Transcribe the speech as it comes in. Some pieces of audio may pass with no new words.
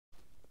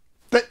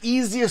The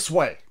easiest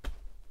way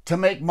to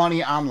make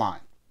money online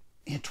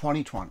in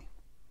 2020.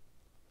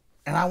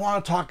 And I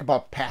want to talk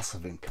about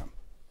passive income,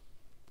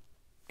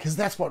 because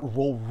that's what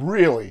will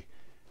really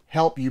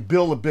help you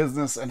build a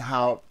business and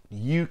how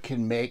you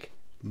can make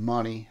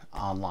money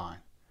online.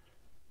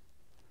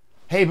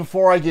 Hey,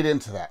 before I get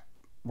into that,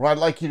 what I'd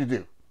like you to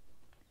do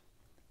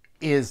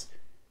is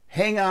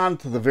hang on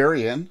to the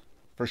very end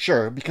for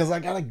sure, because I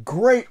got a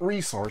great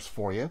resource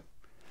for you.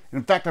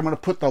 In fact, I'm going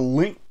to put the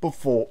link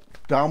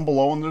down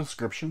below in the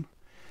description.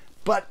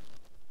 But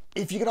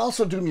if you could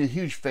also do me a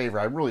huge favor,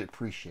 I'd really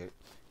appreciate it.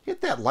 Hit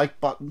that like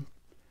button,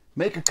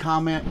 make a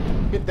comment,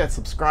 hit that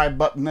subscribe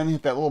button, then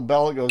hit that little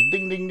bell that goes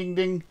ding, ding, ding,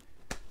 ding.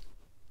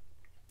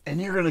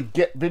 And you're going to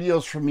get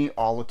videos from me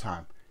all the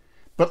time.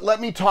 But let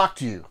me talk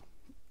to you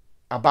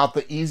about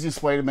the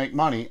easiest way to make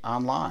money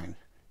online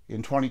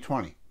in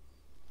 2020.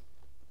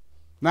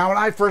 Now, when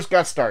I first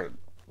got started,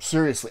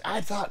 seriously,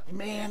 I thought,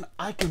 man,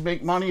 I could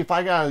make money if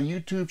I got a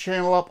YouTube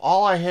channel up.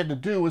 All I had to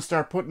do was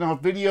start putting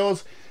out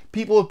videos.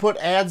 People would put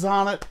ads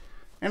on it,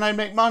 and I'd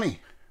make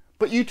money.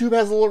 But YouTube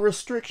has a little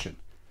restriction.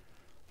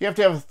 You have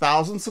to have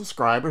 1,000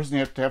 subscribers, and you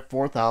have to have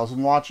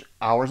 4,000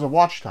 hours of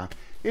watch time.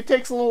 It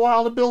takes a little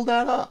while to build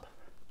that up.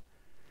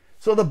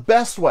 So the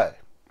best way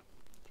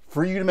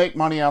for you to make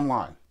money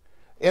online,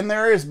 and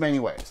there is many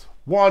ways.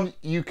 One,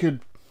 you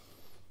could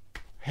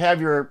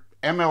have your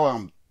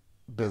MLM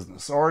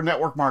business or a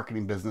network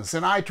marketing business,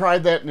 and I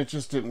tried that and it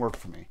just didn't work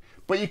for me.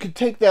 But you could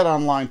take that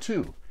online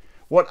too.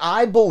 What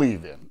I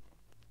believe in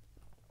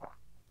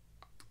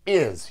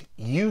is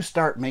you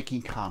start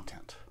making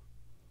content,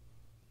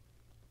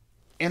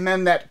 and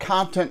then that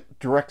content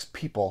directs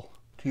people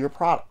to your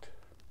product,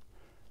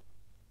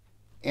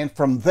 and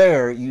from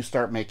there you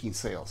start making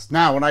sales.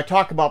 Now, when I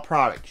talk about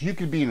products, you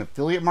could be an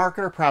affiliate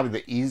marketer, probably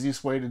the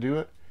easiest way to do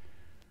it,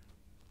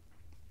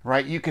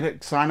 right? You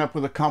could sign up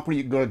with a company.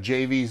 You could go to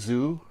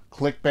JVZoo,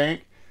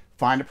 ClickBank,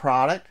 find a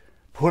product,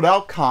 put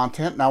out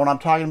content. Now, when I'm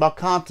talking about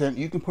content,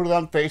 you can put it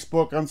on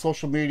Facebook, on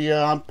social media,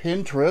 on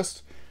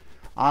Pinterest,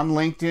 on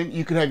LinkedIn.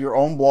 You could have your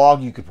own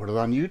blog. You could put it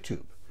on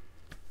YouTube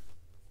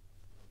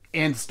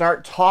and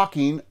start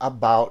talking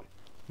about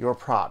your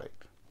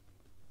product,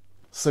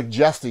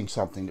 suggesting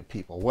something to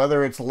people.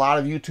 Whether it's a lot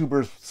of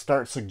YouTubers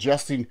start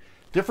suggesting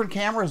different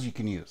cameras you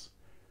can use,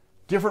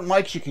 different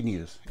mics you can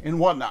use, and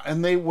whatnot.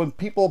 And when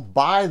people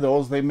buy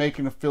those, they make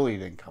an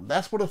affiliate income.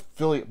 That's what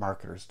affiliate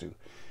marketers do.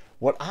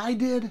 What I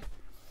did,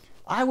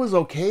 I was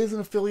okay as an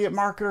affiliate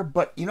marketer,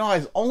 but you know, I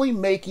was only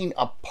making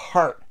a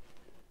part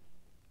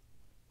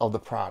of the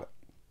product,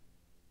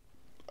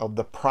 of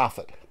the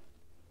profit,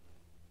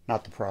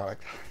 not the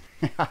product.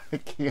 I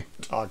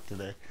can't talk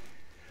today.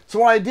 So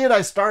what I did,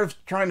 I started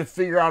trying to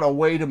figure out a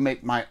way to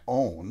make my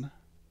own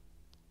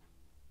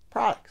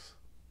products,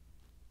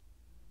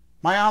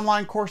 my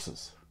online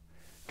courses,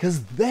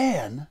 because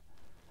then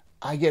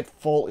I get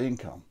full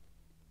income.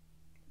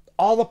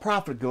 All the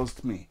profit goes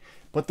to me.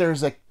 But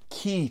there's a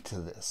key to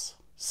this.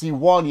 See,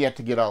 one, you have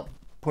to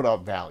put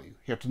out value.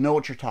 You have to know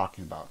what you're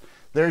talking about.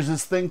 There's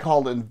this thing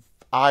called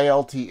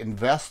ILT,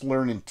 Invest,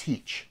 Learn, and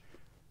Teach.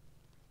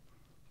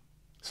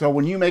 So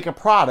when you make a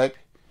product,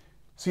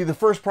 see, the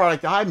first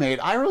product I made,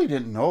 I really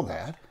didn't know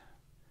that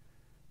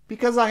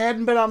because I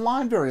hadn't been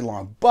online very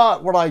long.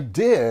 But what I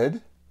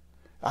did,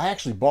 I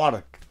actually bought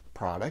a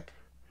product.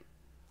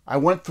 I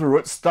went through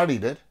it,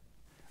 studied it.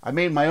 I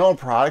made my own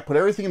product, put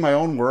everything in my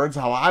own words,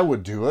 how I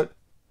would do it,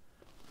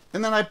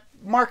 and then I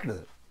marketed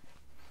it.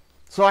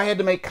 So I had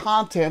to make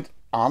content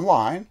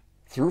online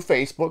through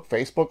Facebook,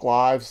 Facebook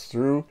Lives,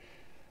 through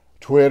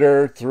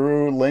Twitter,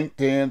 through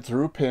LinkedIn,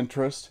 through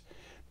Pinterest,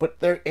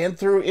 and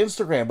through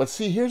Instagram. But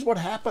see, here's what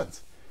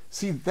happens.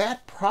 See,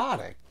 that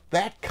product,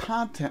 that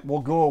content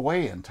will go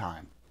away in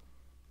time.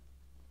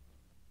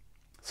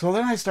 So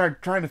then I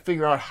started trying to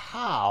figure out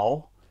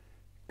how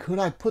could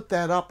I put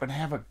that up and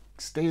have it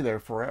stay there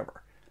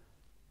forever.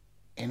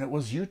 And it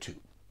was YouTube.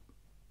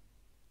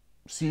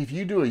 See, if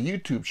you do a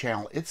YouTube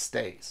channel, it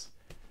stays.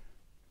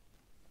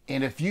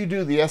 And if you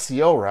do the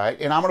SEO right,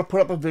 and I'm going to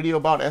put up a video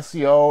about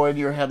SEO and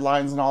your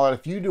headlines and all that,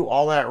 if you do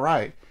all that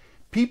right,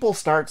 people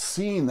start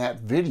seeing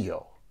that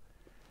video.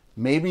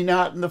 Maybe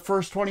not in the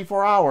first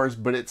 24 hours,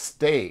 but it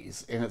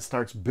stays and it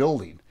starts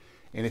building.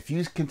 And if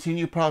you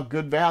continue to put out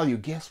good value,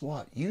 guess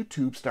what?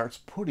 YouTube starts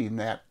putting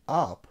that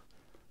up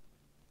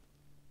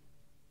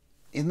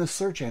in the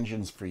search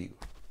engines for you.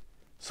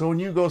 So when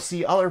you go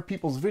see other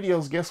people's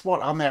videos, guess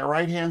what? On that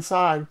right-hand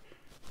side,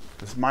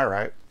 this is my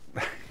right,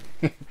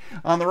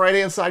 on the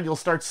right-hand side, you'll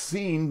start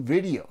seeing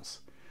videos.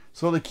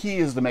 So the key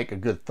is to make a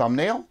good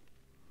thumbnail,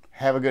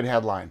 have a good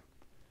headline.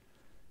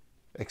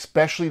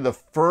 Especially the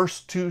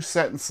first 2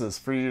 sentences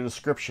for your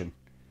description.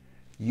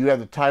 You have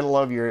the title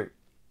of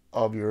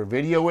your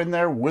video in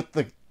there with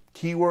the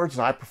keywords,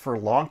 and I prefer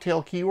long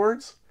tail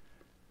keywords.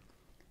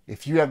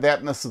 If you have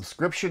that in the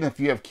subscription, if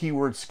you have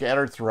keywords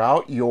scattered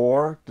throughout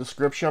your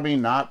description, I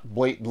mean not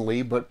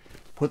blatantly, but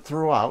put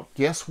throughout,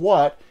 guess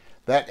what?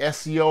 That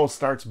SEO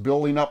starts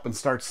building up and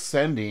starts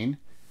sending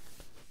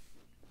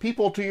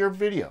people to your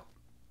video.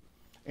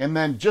 And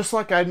then just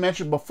like I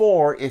mentioned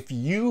before, if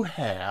you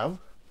have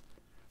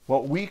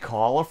what we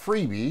call a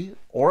freebie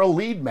or a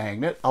lead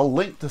magnet, a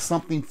link to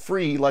something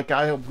free like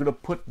I am going to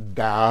put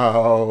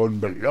down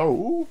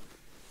below.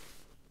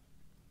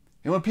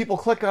 And when people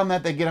click on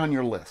that, they get on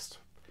your list.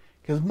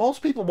 Because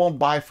most people won't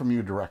buy from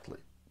you directly.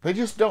 They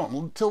just don't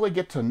until they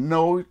get to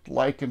know,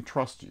 like, and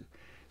trust you.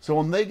 So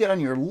when they get on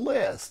your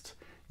list,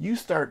 you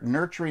start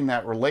nurturing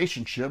that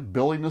relationship,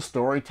 building a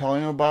story,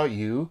 telling them about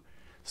you,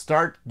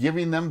 start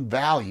giving them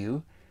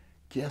value.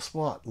 Guess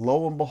what?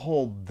 Lo and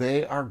behold,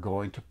 they are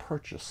going to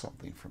purchase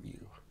something from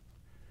you.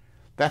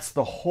 That's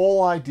the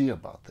whole idea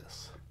about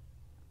this.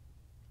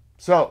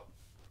 So,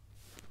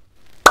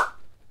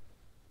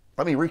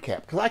 let me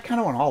recap, because I kind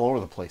of went all over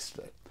the place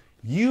today.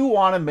 You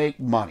want to make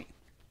money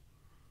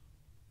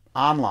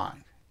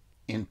online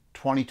in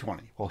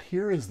 2020. Well,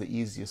 here is the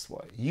easiest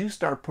way. You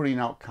start putting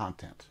out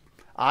content.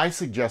 I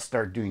suggest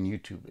start doing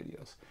YouTube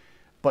videos.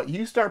 But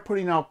you start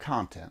putting out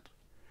content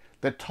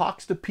that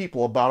talks to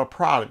people about a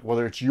product,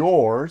 whether it's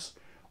yours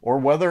or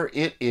whether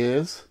it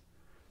is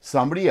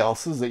somebody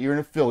else's that you're an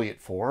affiliate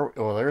for,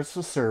 or whether it's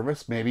a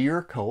service, maybe you're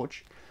a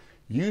coach.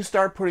 You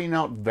start putting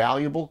out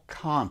valuable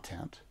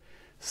content,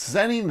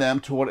 sending them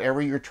to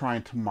whatever you're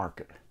trying to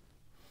market.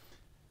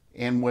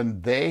 And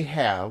when they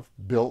have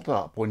built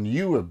up, when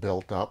you have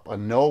built up a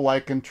know,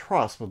 like, and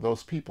trust with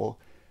those people,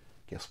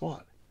 guess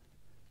what?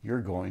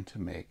 You're going to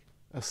make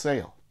a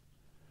sale.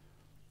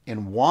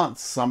 And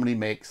once somebody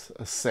makes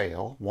a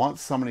sale,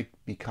 once somebody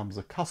becomes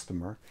a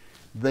customer,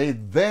 they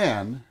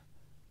then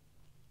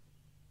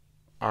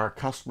are a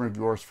customer of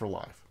yours for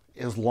life.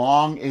 As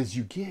long as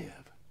you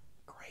give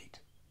great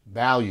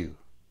value.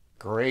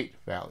 Great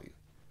value.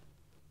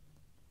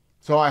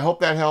 So I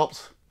hope that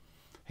helps.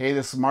 Hey,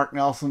 this is Mark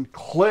Nelson.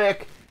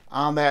 Click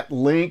on that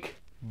link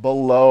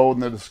below in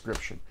the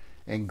description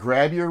and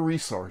grab your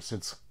resource.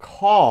 It's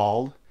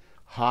called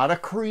How to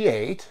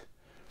Create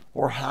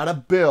or How to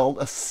Build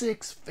a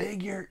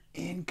Six-Figure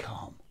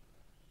Income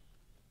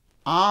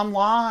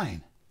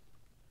online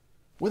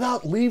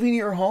without leaving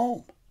your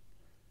home,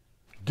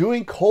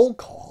 doing cold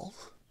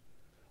calls,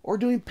 or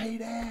doing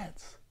paid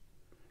ads.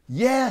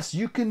 Yes,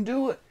 you can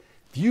do it.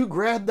 If you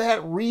grab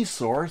that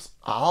resource,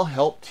 I'll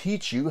help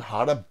teach you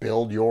how to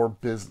build your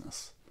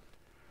business.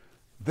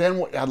 Then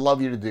what I'd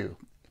love you to do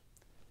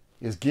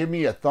is give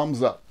me a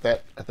thumbs up. I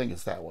think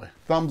it's that way.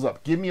 Thumbs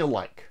up. Give me a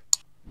like.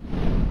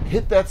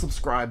 Hit that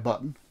subscribe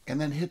button and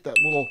then hit that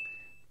little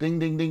ding,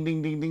 ding, ding,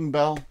 ding, ding, ding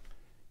bell,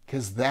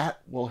 because that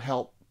will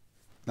help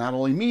not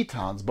only me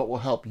tons, but will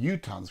help you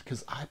tons,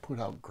 because I put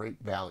out great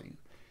value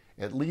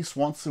at least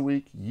once a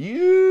week,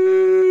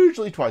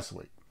 usually twice a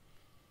week.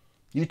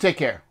 You take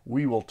care.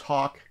 We will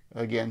talk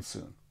again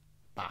soon.